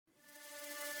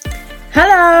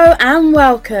Hello and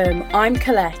welcome. I'm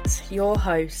Colette, your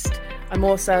host. I'm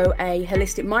also a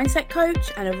holistic mindset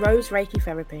coach and a Rose Reiki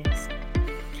therapist.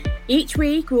 Each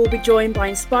week we'll be joined by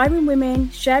inspiring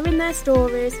women sharing their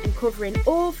stories and covering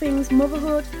all things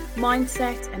motherhood,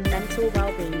 mindset and mental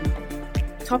well-being.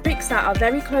 Topics that are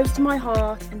very close to my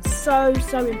heart and so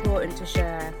important to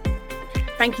share.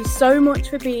 Thank you so much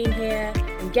for being here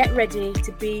and get ready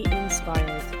to be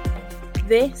inspired.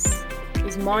 This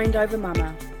is Mind Over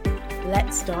Mama.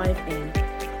 Let's dive in.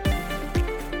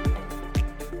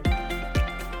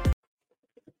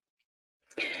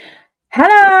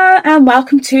 Hello and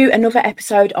welcome to another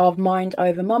episode of Mind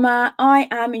Over Mama. I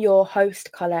am your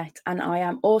host Colette and I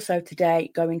am also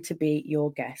today going to be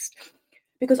your guest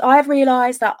because I have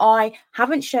realised that I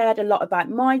haven't shared a lot about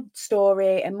my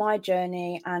story and my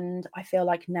journey, and I feel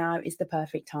like now is the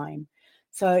perfect time.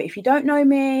 So if you don't know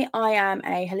me, I am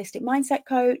a holistic mindset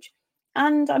coach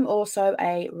and I'm also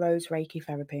a Rose Reiki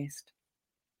therapist.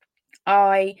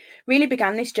 I really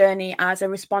began this journey as a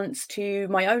response to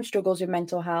my own struggles with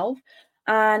mental health,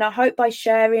 and I hope by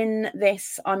sharing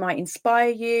this I might inspire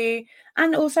you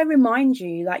and also remind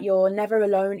you that you're never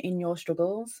alone in your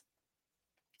struggles.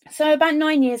 So about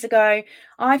 9 years ago,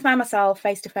 I found myself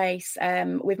face to face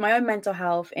with my own mental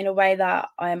health in a way that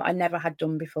I never had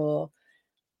done before.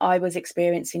 I was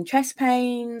experiencing chest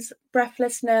pains,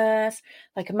 breathlessness,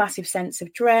 like a massive sense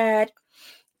of dread.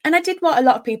 And I did what a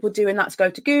lot of people do, and that's go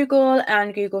to Google,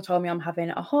 and Google told me I'm having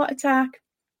a heart attack.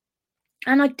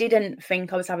 And I didn't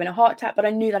think I was having a heart attack, but I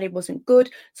knew that it wasn't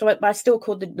good. So I still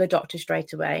called the doctor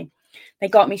straight away. They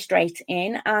got me straight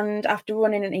in. And after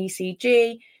running an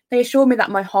ECG, they assured me that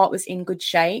my heart was in good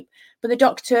shape. But the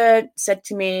doctor said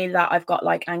to me that I've got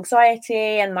like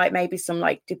anxiety and like maybe some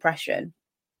like depression.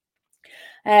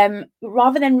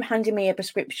 Rather than handing me a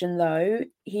prescription though,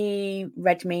 he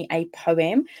read me a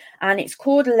poem and it's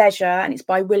called Leisure and it's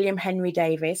by William Henry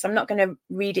Davies. I'm not going to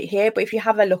read it here, but if you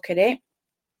have a look at it.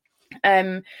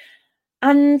 And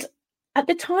at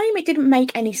the time it didn't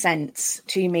make any sense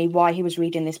to me why he was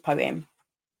reading this poem.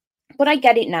 But I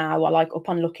get it now, like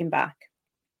upon looking back.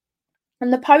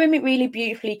 And the poem, it really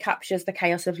beautifully captures the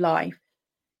chaos of life.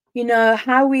 You know,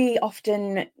 how we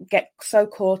often get so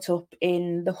caught up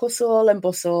in the hustle and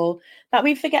bustle that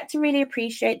we forget to really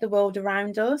appreciate the world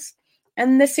around us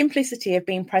and the simplicity of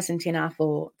being present in our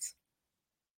thoughts.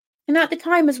 And at the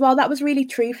time as well, that was really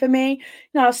true for me. You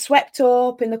know, I was swept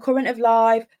up in the current of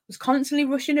life, was constantly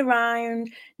rushing around,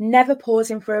 never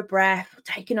pausing for a breath,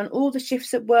 taking on all the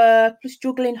shifts at work, plus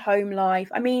juggling home life.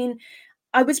 I mean,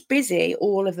 I was busy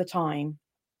all of the time.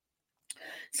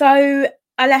 So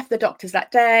I left the doctors that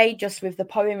day just with the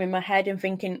poem in my head and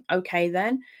thinking, okay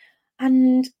then.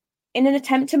 And in an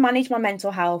attempt to manage my mental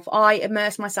health, I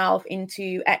immersed myself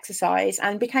into exercise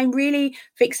and became really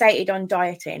fixated on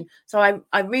dieting. So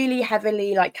I really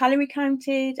heavily like calorie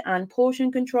counted and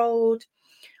portion controlled.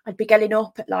 I'd be getting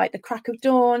up at like the crack of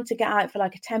dawn to get out for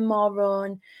like a 10-mile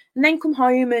run and then come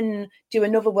home and do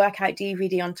another workout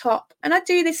DVD on top. And I'd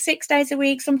do this 6 days a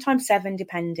week, sometimes 7,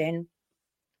 depending.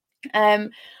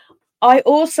 I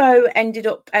also ended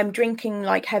up drinking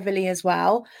like heavily as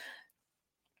well.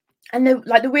 And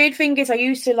the weird thing is I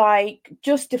used to like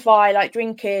justify like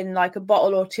drinking like a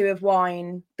bottle or 2 of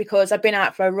wine because I'd been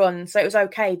out for a run. So it was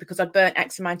okay because I'd burnt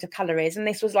X amount of calories. And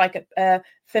this was like a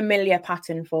familiar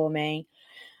pattern for me.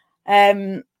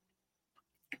 And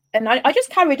I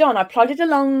just carried on. I plodded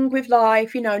along with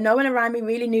life. You know, no one around me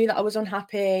really knew that I was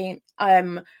unhappy.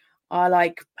 I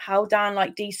like held down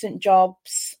like decent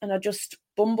jobs and I just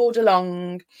bumbled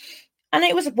along. And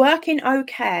it was working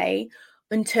okay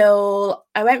until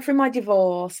I went through my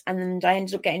divorce and I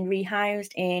ended up getting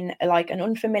rehoused in like an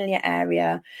unfamiliar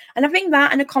area. And I think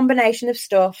that and a combination of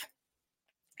stuff,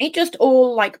 it just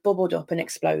all like bubbled up and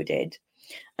exploded.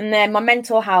 And then my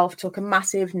mental health took a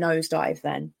massive nosedive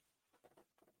then.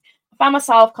 I found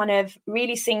myself kind of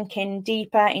really sinking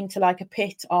deeper into like a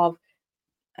pit of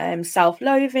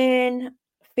self-loathing,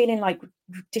 feeling like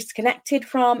disconnected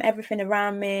from everything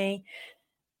around me.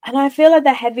 And I feel like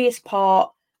the heaviest part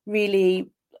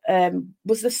really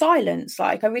was the silence.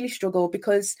 Like I really struggled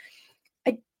because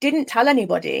I didn't tell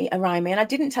anybody around me, and I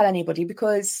didn't tell anybody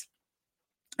because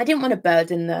I didn't want to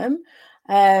burden them.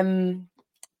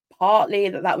 Partly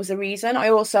that was the reason. I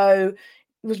also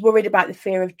was worried about the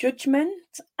fear of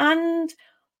judgment, and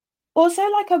also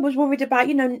like I was worried about,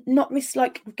 you know, not risk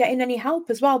like getting any help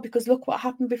as well, because look what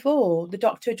happened before. The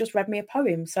doctor just read me a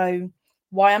poem, so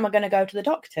why am I going to go to the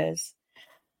doctors?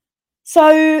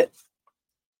 So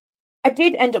I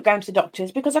did end up going to the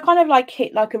doctors because I kind of like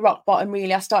hit like a rock bottom,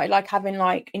 really. I started like having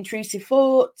like intrusive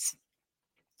thoughts.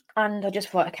 And I just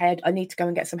thought, okay, I need to go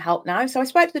and get some help now. So I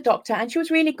spoke to the doctor and she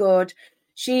was really good.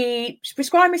 She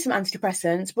prescribed me some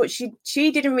antidepressants, but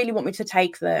she didn't really want me to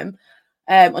take them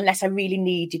unless I really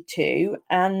needed to.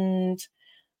 And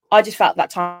I just felt that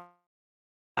time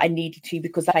I needed to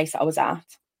because the place that I was at.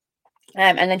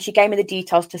 And then she gave me the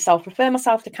details to self-refer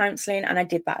myself to counselling, and I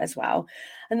did that as well.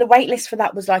 And the wait list for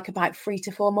that was like about 3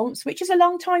 to 4 months, which is a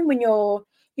long time when you're,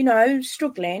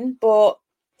 struggling. But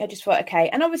I just thought, okay.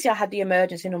 And obviously I had the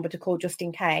emergency number to call just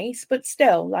in case, but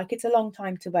still, like, it's a long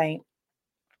time to wait.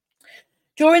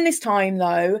 During this time,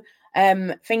 though,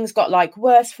 things got like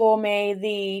worse for me.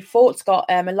 The thoughts got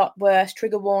a lot worse,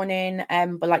 trigger warning,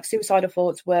 but like suicidal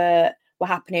thoughts were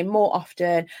happening more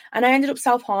often. And I ended up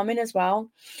self-harming as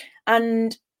well.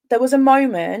 And there was a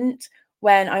moment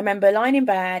when I remember lying in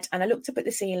bed and I looked up at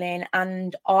the ceiling,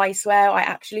 and I swear I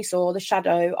actually saw the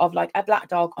shadow of like a black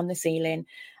dog on the ceiling.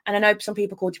 And I know some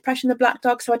people call depression the black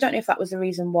dog, so I don't know if that was the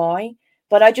reason why,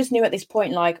 but I just knew at this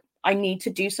point, like, I need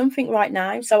to do something right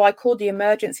now. So I called the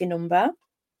emergency number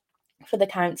for the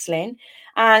counselling,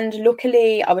 and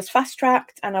luckily I was fast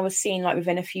tracked and I was seen like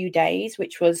within a few days,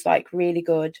 which was like really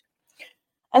good.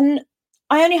 And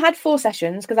I only had 4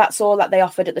 sessions because that's all that they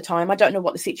offered at the time. I don't know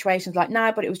what the situation's like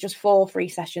now, but it was just 4 free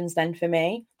sessions then for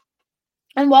me.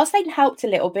 And whilst they'd helped a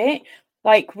little bit,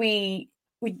 like we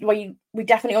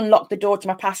definitely unlocked the door to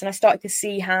my past, and I started to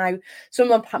see how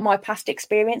some of my past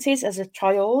experiences as a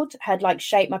child had like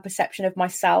shaped my perception of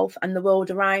myself and the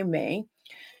world around me.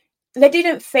 They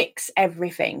didn't fix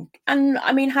everything. And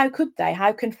I mean, how could they?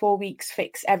 How can 4 weeks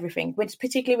fix everything?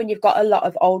 Particularly when you've got a lot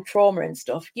of old trauma and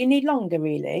stuff, you need longer,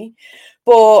 really.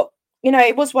 But,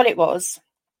 it was what it was.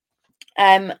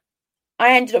 I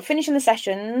ended up finishing the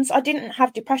sessions. I didn't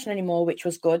have depression anymore, which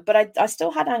was good, but I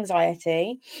still had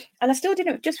anxiety, and I still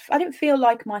I didn't feel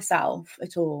like myself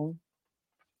at all.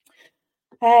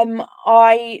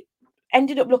 I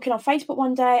ended up looking on Facebook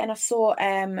one day and I saw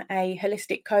a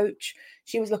holistic coach.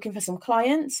 She was looking for some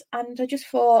clients, and I just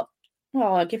thought,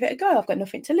 well, I'll give it a go. I've got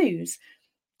nothing to lose.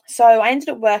 So I ended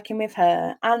up working with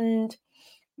her, and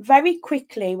very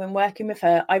quickly when working with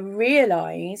her, I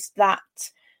realised that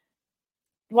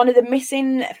one of the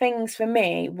missing things for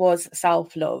me was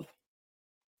self-love.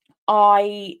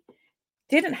 I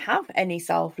didn't have any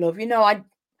self-love.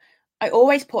 I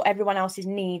always put everyone else's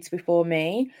needs before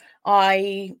me.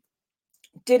 I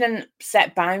didn't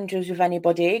set boundaries with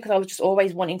anybody because I was just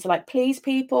always wanting to like please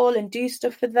people and do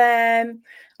stuff for them.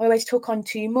 I always took on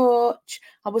too much.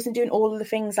 I wasn't doing all of the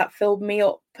things that filled me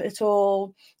up at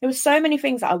all. There were so many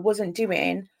things that I wasn't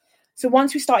doing. So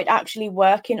once we started actually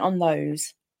working on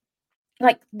those,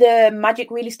 like the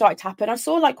magic really started to happen. I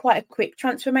saw like quite a quick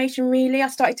transformation, really. I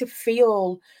started to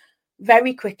feel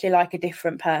very quickly like a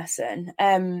different person.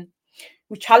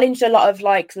 We challenged a lot of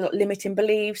like limiting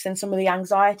beliefs and some of the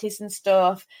anxieties and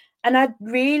stuff. And I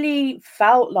really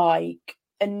felt like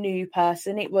a new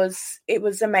person. It was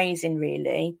amazing,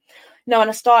 really. And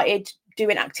I started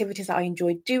doing activities that I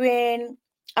enjoyed doing.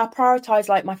 I prioritized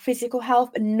like my physical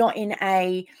health, and not in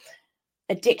a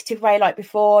addictive way like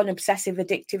before, an obsessive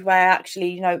addictive way.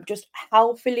 Actually, just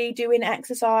healthily doing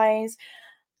exercise.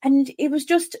 And it was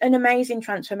just an amazing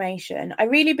transformation. I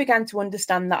really began to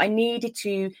understand that I needed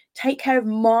to take care of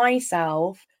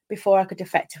myself before I could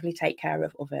effectively take care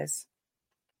of others.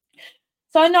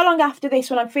 So not long after this,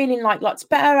 when I'm feeling like lots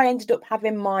better, I ended up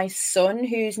having my son,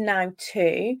 who's now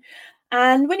 2.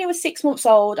 And when he was 6 months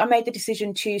old, I made the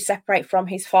decision to separate from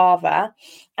his father.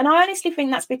 And I honestly think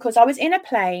that's because I was in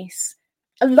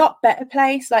a lot better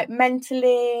place, like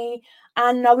mentally,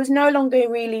 and I was no longer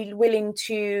really willing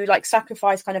to like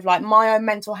sacrifice kind of like my own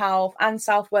mental health and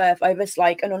self-worth over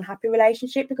like an unhappy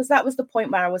relationship, because that was the point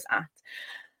where I was at.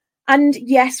 And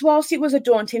yes, whilst it was a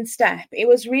daunting step, it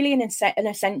was really an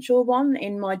essential one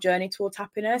in my journey towards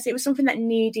happiness. It was something that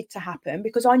needed to happen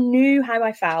because I knew how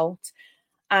I felt,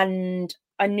 and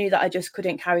I knew that I just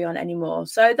couldn't carry on anymore.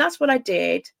 So that's what I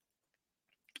did.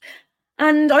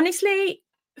 And honestly,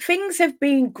 things have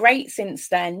been great since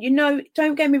then.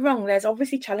 Don't get me wrong, there's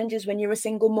obviously challenges when you're a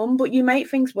single mum, but you make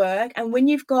things work. And when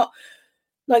you've got,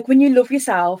 like, when you love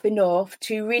yourself enough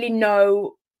to really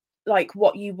know, like,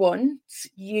 what you want,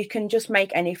 you can just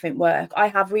make anything work. I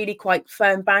have really quite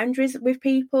firm boundaries with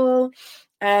people.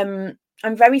 I'm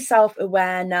very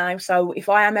self-aware now. So if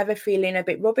I am ever feeling a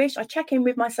bit rubbish, I check in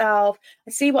with myself,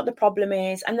 I see what the problem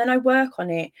is, and then I work on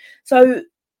it. So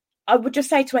I would just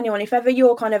say to anyone, if ever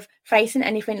you're kind of facing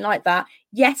anything like that,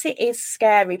 yes, it is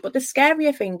scary, but the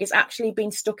scarier thing is actually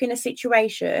being stuck in a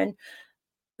situation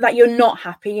that you're not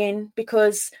happy in,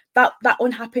 because that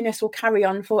unhappiness will carry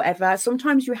on forever.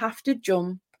 Sometimes you have to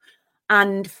jump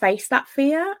and face that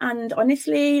fear. And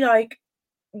honestly, like,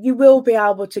 you will be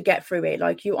able to get through it.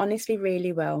 Like, you honestly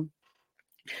really will.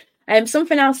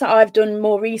 Something else that I've done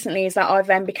more recently is that I've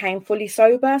then became fully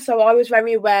sober. So I was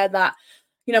very aware that,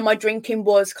 you know, my drinking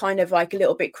was kind of like a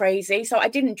little bit crazy. So I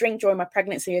didn't drink during my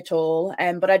pregnancy at all.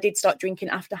 But I did start drinking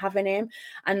after having him.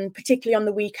 And particularly on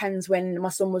the weekends when my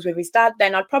son was with his dad,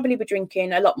 then I'd probably be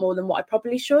drinking a lot more than what I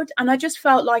probably should. And I just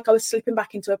felt like I was slipping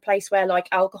back into a place where like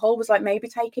alcohol was like maybe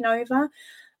taking over.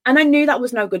 And I knew that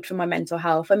was no good for my mental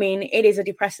health. I mean, it is a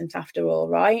depressant after all,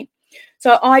 right?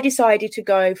 So I decided to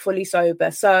go fully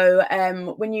sober. So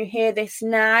when you hear this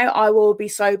now, I will be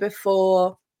sober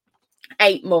for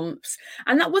 8 months.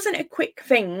 And that wasn't a quick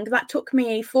thing. That took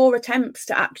me 4 attempts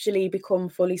to actually become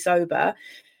fully sober,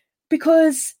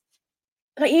 because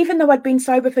like, even though I'd been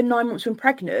sober for 9 months when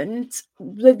pregnant,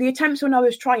 the attempts when I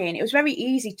was trying, it was very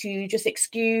easy to just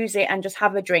excuse it and just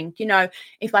have a drink. You know,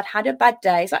 if I'd had a bad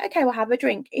day, it's like, okay, we'll have a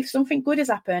drink. If something good has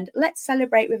happened, let's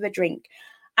celebrate with a drink.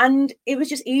 And it was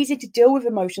just easy to deal with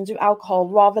emotions with alcohol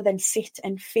rather than sit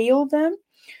and feel them.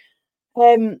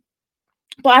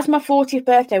 But as my 40th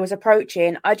birthday was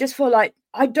approaching, I just feel like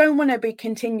I don't want to be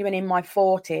continuing in my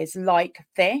 40s like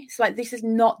this. Like, this is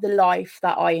not the life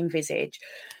that I envisage.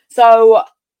 So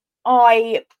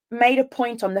I made a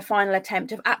point on the final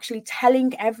attempt of actually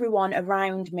telling everyone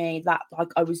around me that like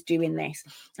I was doing this.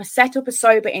 I set up a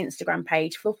sober Instagram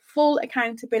page for full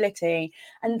accountability.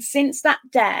 And since that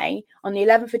day, on the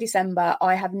 11th of December,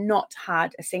 I have not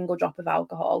had a single drop of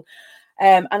alcohol.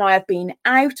 And I have been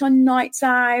out on nights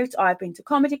out. I've been to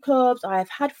comedy clubs. I have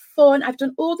had fun. I've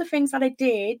done all the things that I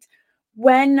did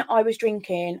when I was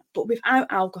drinking, but without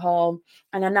alcohol.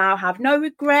 And I now have no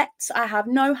regrets. I have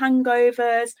no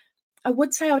hangovers. I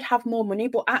would say I would have more money,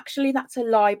 but actually that's a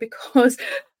lie, because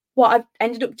what I've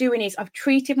ended up doing is I've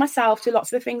treated myself to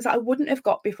lots of the things that I wouldn't have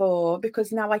got before,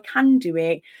 because now I can do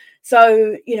it.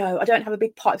 So, you know, I don't have a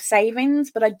big pot of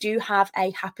savings, but I do have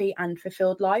a happy and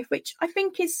fulfilled life, which I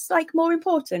think is like more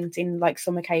important in like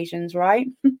some occasions, right?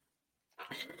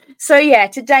 So yeah,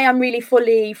 today I'm really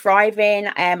fully thriving.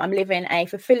 I'm living a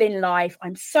fulfilling life.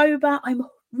 I'm sober. I'm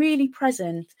really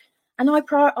present, and I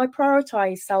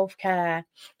prioritize self-care.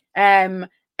 And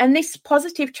this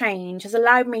positive change has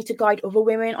allowed me to guide other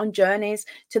women on journeys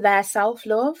to their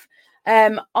self-love.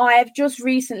 I've just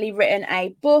recently written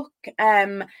a book,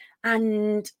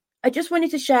 and I just wanted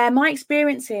to share my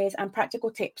experiences and practical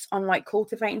tips on like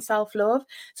cultivating self-love.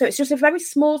 So it's just a very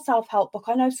small self-help book.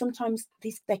 I know sometimes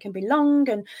they can be long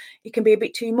and it can be a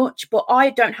bit too much, but I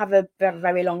don't have a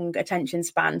very long attention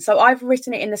span. So I've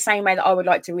written it in the same way that I would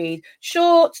like to read: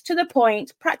 short, to the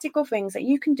point, practical things that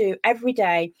you can do every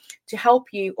day to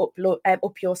help you up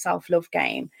your self-love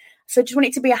game. So I just want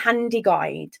it to be a handy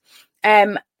guide.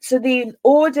 So the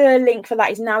order link for that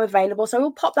is now available. So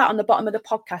we'll pop that on the bottom of the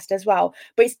podcast as well.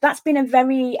 But that's been a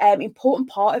very important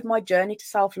part of my journey to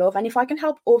self-love. And if I can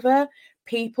help other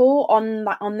people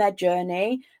on their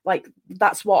journey, like,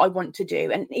 that's what I want to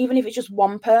do. And even if it's just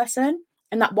one person,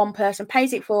 and that one person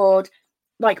pays it forward,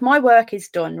 like, my work is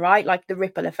done, right? Like, the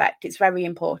ripple effect, it's very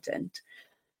important.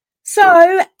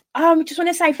 So just want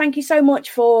to say thank you so much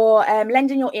for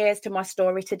lending your ears to my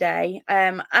story today.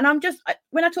 And I'm just,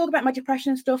 when I talk about my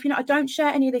depression and stuff, you know, I don't share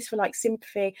any of this for like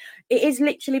sympathy. It is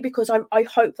literally because I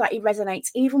hope that it resonates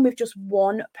even with just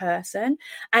one person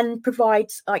and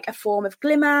provides like a form of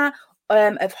glimmer,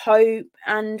 of hope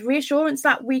and reassurance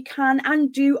that we can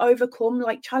and do overcome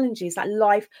like challenges that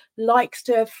life likes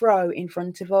to throw in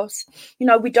front of us. You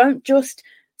know, we don't just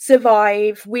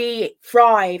survive, we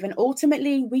thrive, and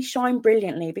ultimately we shine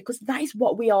brilliantly, because that is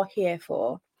what we are here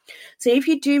for. So if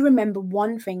you do remember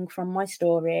one thing from my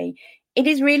story, it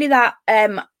is really that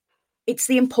it's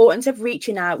the importance of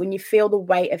reaching out when you feel the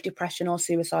weight of depression or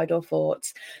suicidal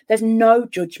thoughts. There's no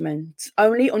judgment,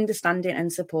 only understanding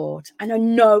and support. And I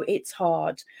know it's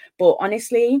hard, but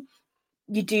honestly,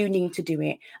 you do need to do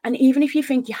it. And even if you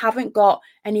think you haven't got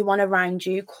anyone around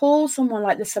you, call someone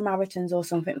like the Samaritans or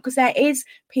something, because there is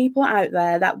people out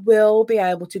there that will be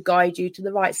able to guide you to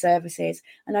the right services.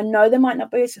 And I know they might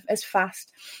not be as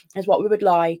fast as what we would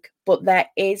like, but there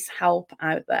is help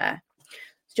out there.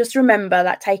 Just remember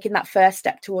that taking that first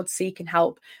step towards seeking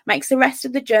help makes the rest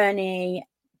of the journey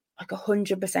like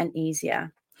 100%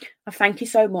 easier. I thank you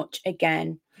so much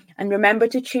again. And remember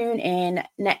to tune in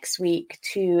next week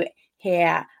to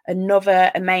hear another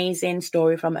amazing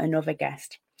story from another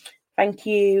guest. Thank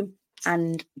you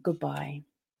and goodbye.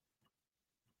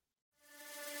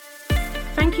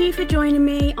 Thank you for joining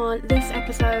me on this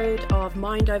episode of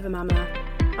Mind Over Mama.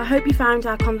 I hope you found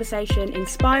our conversation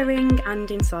inspiring and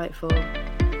insightful.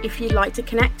 If you'd like to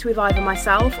connect with either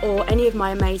myself or any of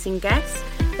my amazing guests,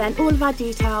 then all of our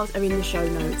details are in the show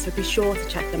notes, so be sure to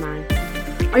check them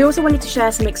out. I also wanted to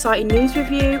share some exciting news with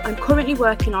you. I'm currently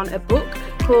working on a book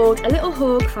called A Little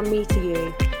Hug From Me to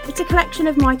You. It's a collection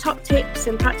of my top tips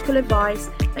and practical advice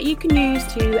that you can use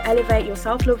to elevate your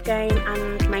self-love game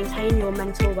and maintain your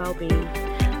mental well-being.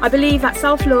 I believe that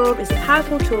self-love is a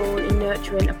powerful tool in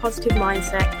nurturing a positive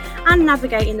mindset and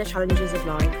navigating the challenges of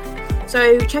life.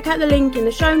 So check out the link in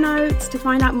the show notes to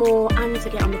find out more and to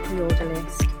get on the pre-order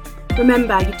list.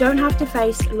 Remember, you don't have to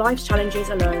face life's challenges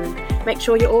alone. Make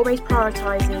sure you're always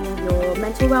prioritising your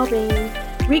mental well-being,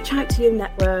 reach out to your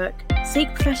network,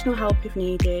 seek professional help if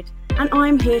needed, and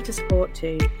I'm here to support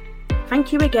too.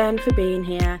 Thank you again for being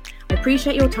here. I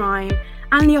appreciate your time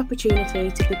and the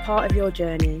opportunity to be part of your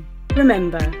journey.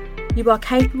 Remember, you are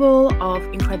capable of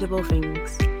incredible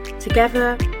things.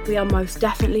 Together, we are most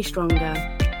definitely stronger.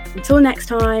 Until next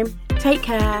time, take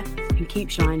care and keep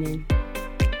shining.